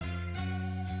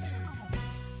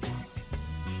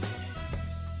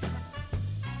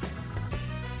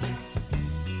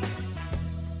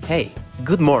Hey,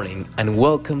 good morning and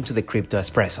welcome to the Crypto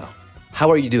Espresso.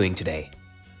 How are you doing today?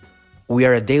 We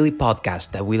are a daily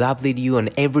podcast that will update you on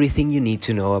everything you need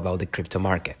to know about the crypto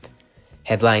market.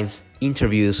 Headlines,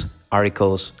 interviews,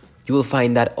 articles, you will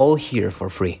find that all here for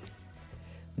free.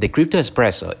 The Crypto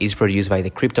Espresso is produced by the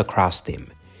Crypto Cross team.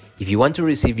 If you want to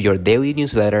receive your daily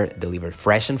newsletter delivered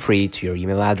fresh and free to your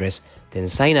email address, then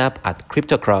sign up at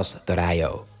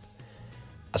cryptocross.io.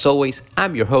 As always,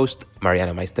 I'm your host,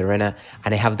 Mariano Maisterena,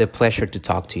 and I have the pleasure to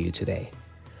talk to you today.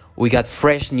 We got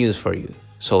fresh news for you,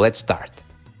 so let's start.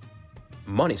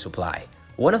 Money supply.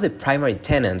 One of the primary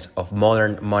tenets of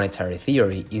modern monetary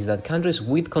theory is that countries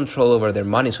with control over their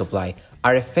money supply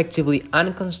are effectively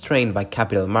unconstrained by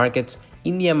capital markets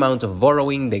in the amount of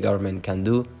borrowing the government can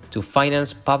do to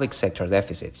finance public sector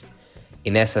deficits.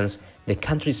 In essence, the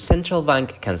country's central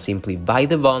bank can simply buy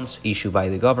the bonds issued by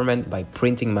the government by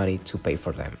printing money to pay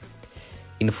for them.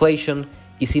 Inflation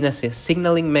is seen as a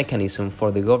signaling mechanism for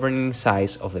the governing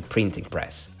size of the printing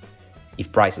press.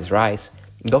 If prices rise,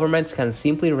 governments can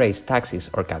simply raise taxes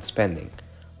or cut spending.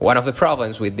 One of the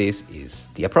problems with this is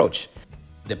the approach,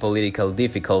 the political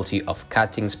difficulty of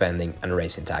cutting spending and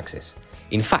raising taxes.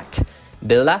 In fact,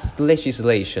 the last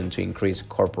legislation to increase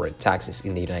corporate taxes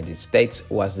in the United States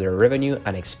was the Revenue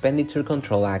and Expenditure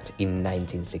Control Act in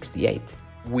 1968,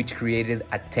 which created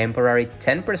a temporary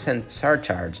 10%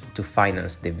 surcharge to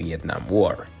finance the Vietnam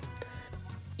War.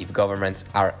 If governments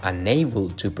are unable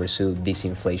to pursue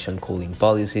disinflation cooling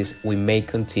policies, we may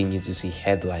continue to see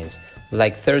headlines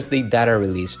like Thursday data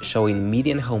release showing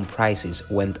median home prices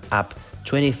went up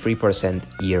 23%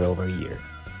 year over year.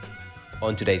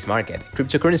 On today's market,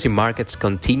 cryptocurrency markets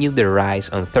continued their rise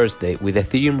on Thursday with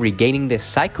Ethereum regaining the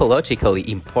psychologically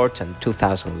important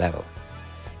 2000 level.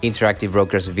 Interactive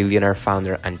Brokers billionaire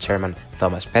founder and chairman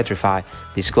Thomas Petrify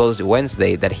disclosed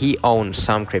Wednesday that he owns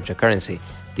some cryptocurrency,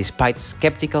 despite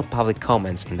skeptical public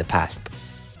comments in the past.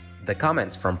 The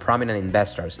comments from prominent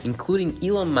investors, including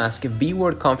Elon Musk's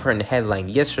B-Word conference headline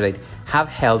yesterday, have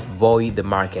helped buoy the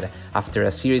market after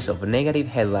a series of negative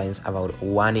headlines about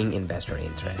waning investor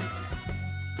interest.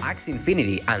 Axie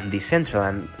Infinity and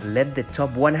Decentraland led the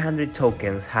top 100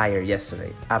 tokens higher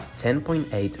yesterday, up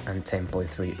 10.8 and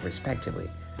 10.3 respectively.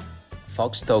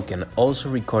 Fox token also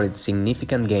recorded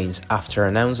significant gains after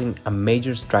announcing a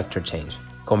major structure change,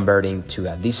 converting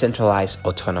to a decentralized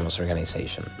autonomous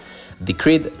organization.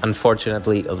 Decred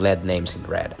unfortunately led names in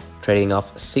red, trading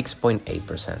off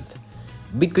 6.8%.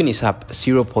 Bitcoin is up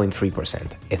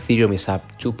 0.3%, Ethereum is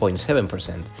up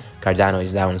 2.7%, Cardano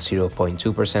is down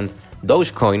 0.2%,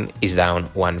 Dogecoin is down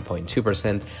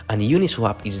 1.2%, and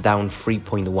Uniswap is down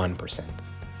 3.1%.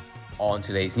 On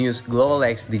today's news,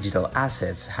 GlobalX Digital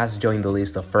Assets has joined the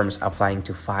list of firms applying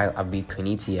to file a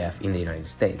Bitcoin ETF in the United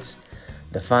States.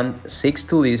 The fund seeks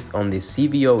to list on the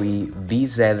CBOE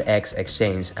BZX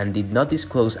exchange and did not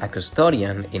disclose a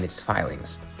custodian in its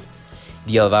filings.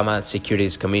 The Alabama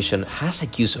Securities Commission has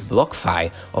accused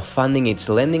BlockFi of funding its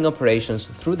lending operations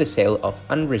through the sale of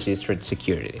unregistered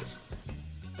securities.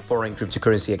 Foreign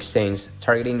cryptocurrency exchanges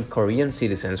targeting Korean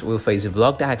citizens will face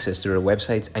blocked access to their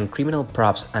websites and criminal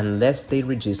props unless they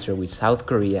register with South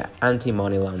Korea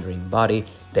anti-money laundering body,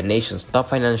 the nation's top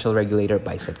financial regulator,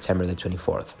 by September the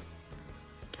 24th.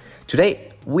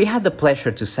 Today, we had the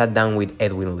pleasure to sit down with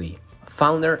Edwin Lee,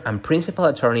 founder and principal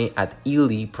attorney at E.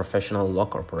 Lee Professional Law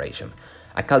Corporation,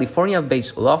 a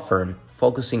California-based law firm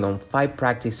focusing on 5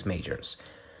 practice majors,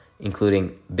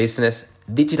 including business,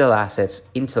 digital assets,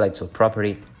 intellectual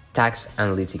property, tax,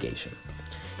 and litigation.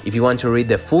 If you want to read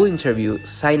the full interview,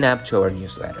 sign up to our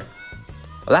newsletter.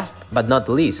 Last but not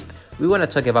least, we want to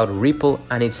talk about Ripple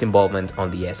and its involvement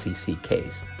on the SEC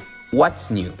case.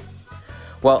 What's new?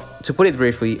 Well, to put it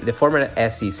briefly, the former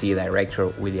SEC director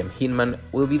William Hinman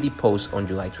will be deposed on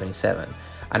July 27,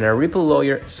 and a Ripple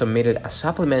lawyer submitted a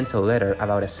supplemental letter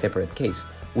about a separate case,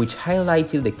 which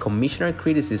highlighted the commissioner's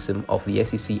criticism of the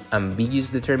SEC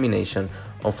ambiguous determination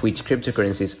of which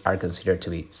cryptocurrencies are considered to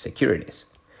be securities.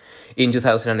 In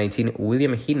 2018,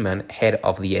 William Hinman, head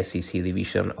of the SEC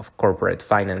Division of Corporate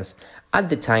Finance, at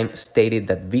the time stated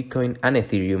that Bitcoin and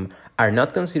Ethereum are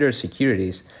not considered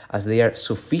securities as they are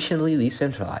sufficiently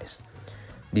decentralized.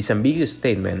 This ambiguous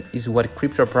statement is what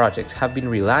crypto projects have been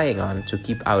relying on to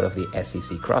keep out of the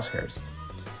SEC crosshairs.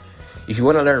 If you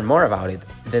want to learn more about it,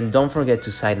 then don't forget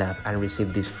to sign up and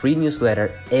receive this free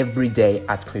newsletter every day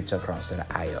at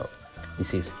cryptocross.io.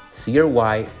 This is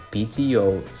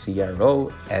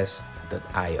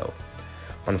CRYPTOCROS.io.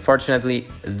 Unfortunately,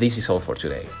 this is all for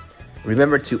today.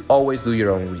 Remember to always do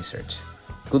your own research.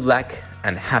 Good luck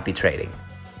and happy trading!